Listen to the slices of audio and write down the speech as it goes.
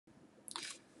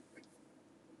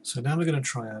So now we're going to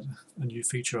try out a new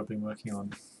feature I've been working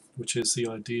on, which is the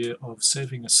idea of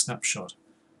saving a snapshot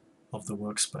of the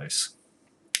workspace.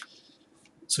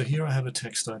 So here I have a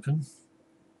text open,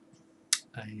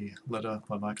 a letter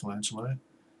by Michelangelo.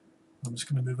 I'm just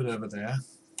going to move it over there.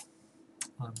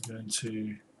 I'm going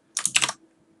to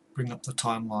bring up the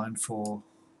timeline for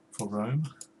Rome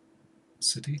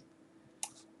city,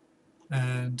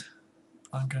 and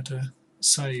I'm going to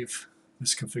save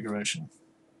this configuration.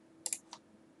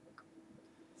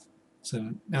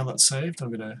 So now that's saved, I'm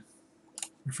going to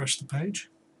refresh the page,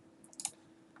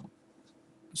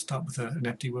 start with an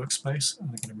empty workspace, and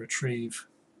I'm going to retrieve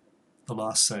the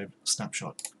last saved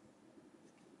snapshot.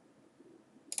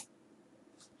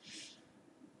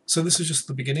 So this is just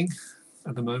the beginning.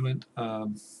 At the moment,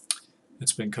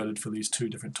 it's been coded for these two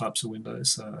different types of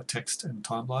windows, text and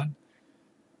timeline,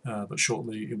 but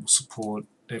shortly it will support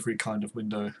every kind of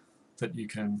window that you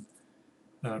can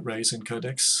raise in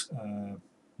Codex.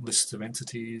 Lists of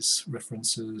entities,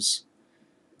 references,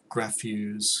 graph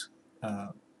views,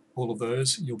 all of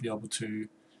those. You'll be able to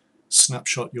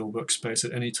snapshot your workspace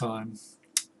at any time,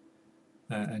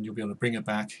 and you'll be able to bring it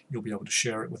back. You'll be able to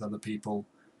share it with other people.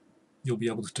 You'll be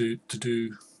able to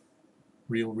do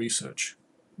real research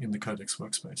in the Codex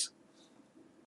workspace.